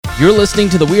You're listening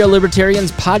to the We Are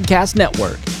Libertarians Podcast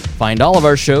Network. Find all of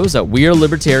our shows at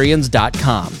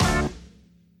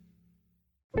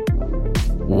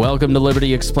wearelibertarians.com. Welcome to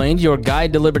Liberty Explained, your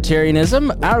guide to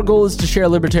libertarianism. Our goal is to share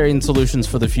libertarian solutions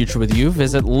for the future with you.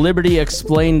 Visit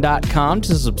libertyexplained.com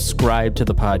to subscribe to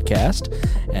the podcast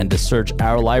and to search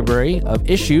our library of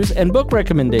issues and book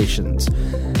recommendations.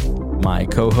 My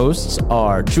co-hosts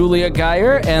are Julia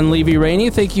Geyer and Levy Rainey.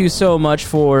 Thank you so much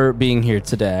for being here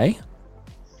today.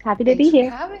 Happy to be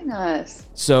here. Thanks for having us.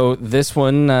 So this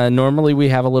one, normally we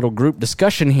have a little group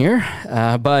discussion here,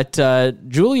 but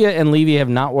Julia and Levy have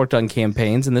not worked on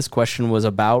campaigns, and this question was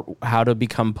about how to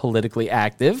become politically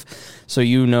active. So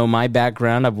you know my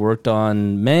background. I've worked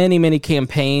on many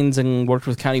campaigns and worked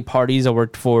with county parties. I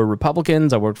worked for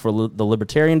Republicans. I worked for the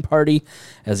Libertarian Party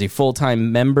as a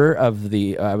full-time member of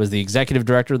I was the executive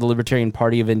director of the Libertarian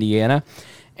Party of Indiana.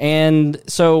 And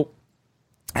so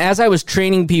as I was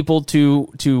training people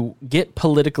to get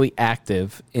politically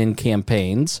active in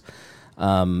campaigns,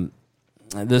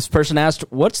 this person asked,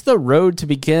 what's the road to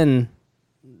begin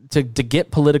to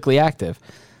get politically active?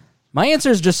 My answer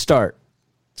is just start.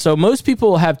 So most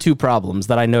people have two problems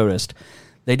that I noticed.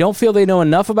 They don't feel they know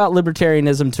enough about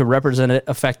libertarianism to represent it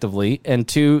effectively, and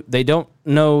two, they don't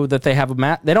know that they have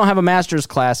a master's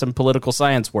class in political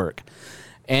science work.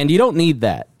 And you don't need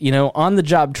that. You know,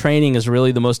 on-the-job training is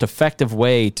really the most effective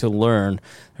way to learn.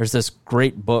 There's this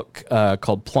great book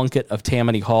called Plunkett of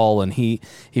Tammany Hall, and he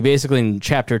basically in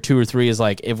chapter 2 or 3 is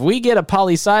like, if we get a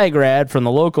poli-sci grad from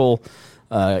the local,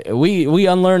 we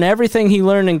unlearn everything he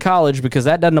learned in college because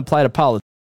that doesn't apply to politics.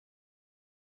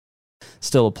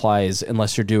 Still applies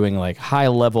unless you're doing like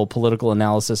high-level political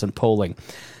analysis and polling.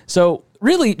 So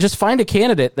really, just find a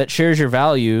candidate that shares your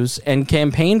values and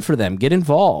campaign for them. Get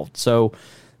involved. So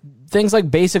things like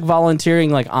basic volunteering,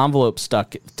 like envelope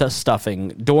stuffing,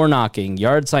 door knocking,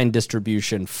 yard sign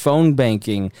distribution, phone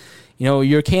banking. You know,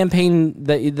 your campaign,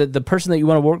 the person that you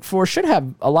want to work for should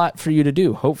have a lot for you to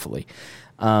do, hopefully.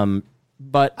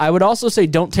 But I would also say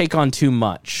don't take on too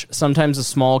much. Sometimes a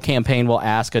small campaign will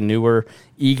ask a newer,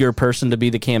 eager person to be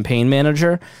the campaign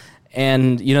manager.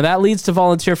 And, you know, that leads to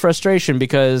volunteer frustration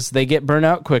because they get burnt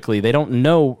out quickly. They don't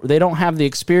have the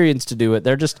experience to do it.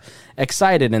 They're just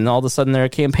excited, and all of a sudden they're a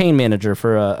campaign manager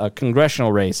for a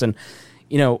congressional race. And,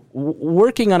 you know,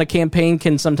 working on a campaign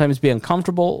can sometimes be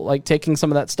uncomfortable, like taking some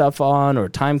of that stuff on, or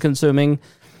time-consuming.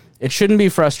 It shouldn't be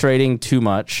frustrating too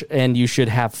much, and you should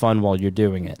have fun while you're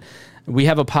doing it. We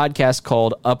have a podcast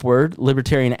called Upward,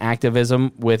 Libertarian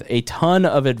Activism, with a ton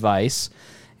of advice.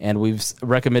 And we've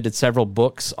recommended several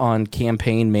books on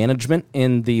campaign management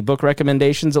in the book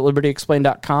recommendations at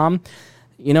libertyexplained.com.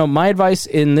 You know, my advice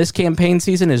in this campaign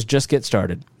season is just get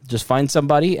started. Just find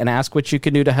somebody and ask what you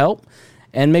can do to help.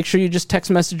 And make sure you just text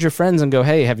message your friends and go,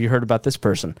 hey, have you heard about this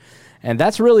person? And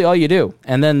that's really all you do.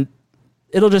 And then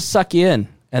it'll just suck you in.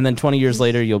 And then 20 years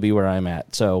later, you'll be where I'm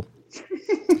at. So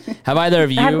have either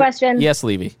of you? I have a question. Yes,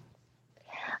 Levy.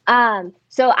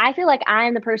 So I feel like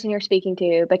I'm the person you're speaking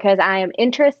to because I am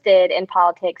interested in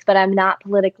politics, but I'm not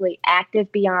politically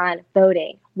active beyond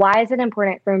voting. Why is it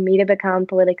important for me to become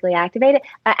politically active?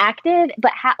 But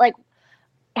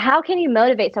how can you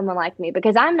motivate someone like me?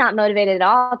 Because I'm not motivated at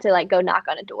all to like go knock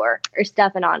on a door or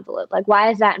stuff an envelope. Like,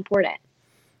 why is that important?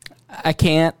 I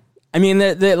can't. I mean,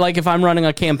 like if I'm running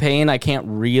a campaign, I can't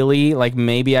really, like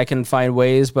maybe I can find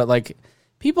ways, but like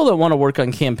people that want to work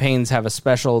on campaigns have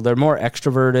they're more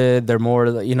extroverted, they're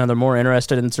more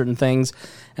interested in certain things.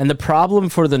 And the problem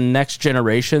for the next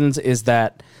generations is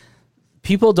that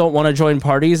people don't want to join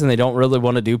parties and they don't really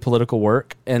want to do political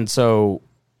work. And so,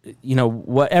 you know,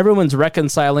 what everyone's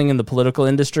reconciling in the political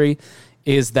industry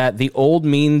is that the old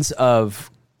means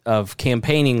of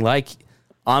campaigning, like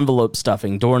envelope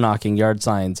stuffing, door knocking, yard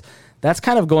signs, that's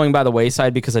kind of going by the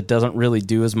wayside because it doesn't really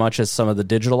do as much as some of the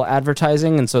digital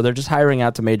advertising. And so they're just hiring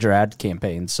out to major ad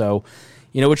campaigns. So,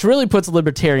 you know, which really puts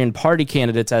Libertarian Party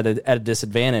candidates at a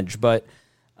disadvantage. But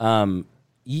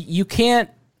you can't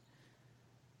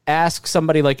ask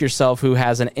somebody like yourself who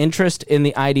has an interest in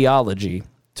the ideology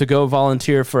to go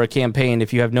volunteer for a campaign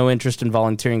if you have no interest in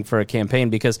volunteering for a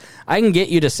campaign, because I can get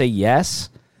you to say yes,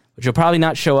 but you'll probably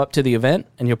not show up to the event,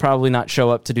 and you'll probably not show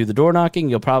up to do the door knocking.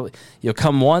 You'll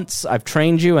come once, I've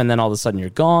trained you, and then all of a sudden you're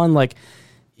gone. Like,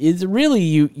 it's really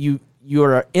you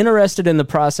are interested in the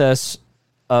process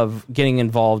of getting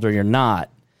involved, or you're not.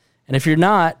 And if you're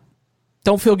not,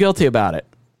 don't feel guilty about it.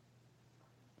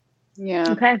 Yeah.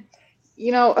 Okay.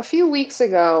 You know, a few weeks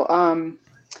ago,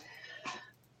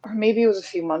 or maybe it was a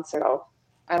few months ago,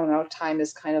 I don't know, time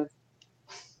is kind of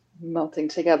melting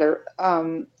together.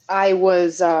 I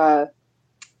was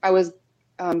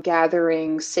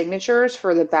gathering signatures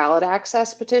for the ballot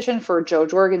access petition for Joe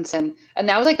Jorgensen. And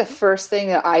that was like the first thing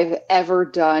that I've ever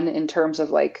done in terms of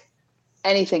like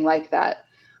anything like that.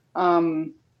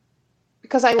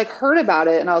 Because I like heard about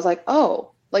it and I was like,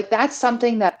 oh, like that's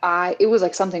something that it was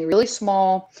like something really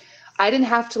small. I didn't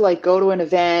have to like go to an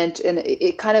event, and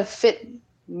it kind of fit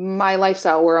my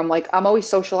lifestyle where I'm like, I'm always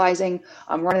socializing,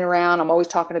 I'm running around, I'm always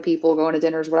talking to people, going to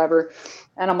dinners, whatever.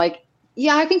 And I'm like,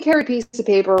 yeah, I can carry a piece of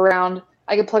paper around.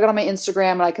 I can plug it on my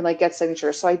Instagram and I can like get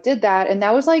signatures. So I did that. And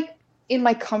that was like in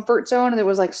my comfort zone. And it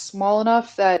was like small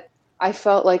enough that I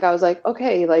felt like I was like,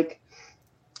 okay, like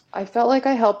I felt like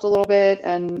I helped a little bit,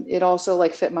 and it also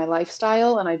like fit my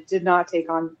lifestyle, and I did not take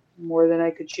on more than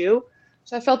I could chew.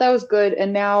 So I felt that was good.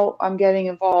 And now I'm getting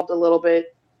involved a little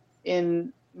bit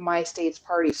in my state's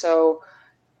party. So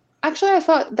actually I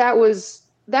thought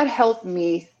that helped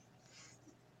me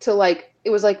to like, it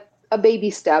was like a baby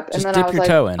step. Just and then dip I was your like,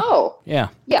 toe in. oh Yeah.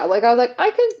 yeah. Like I was like,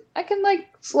 I can like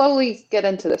slowly get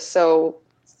into this. So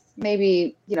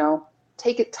maybe,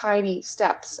 take it tiny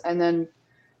steps, and then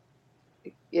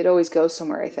it always goes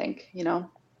somewhere, I think,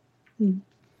 All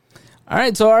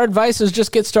right. So our advice is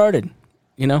just get started,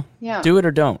 Yeah. do it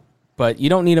or don't. But you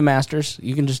don't need a master's.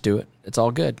 You can just do it. It's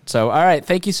all good. So, all right.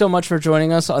 Thank you so much for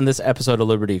joining us on this episode of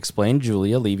Liberty Explained.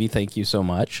 Julia Levy, thank you so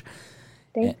much.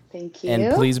 Thank you.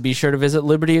 And please be sure to visit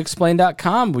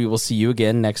libertyexplained.com. We will see you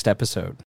again next episode.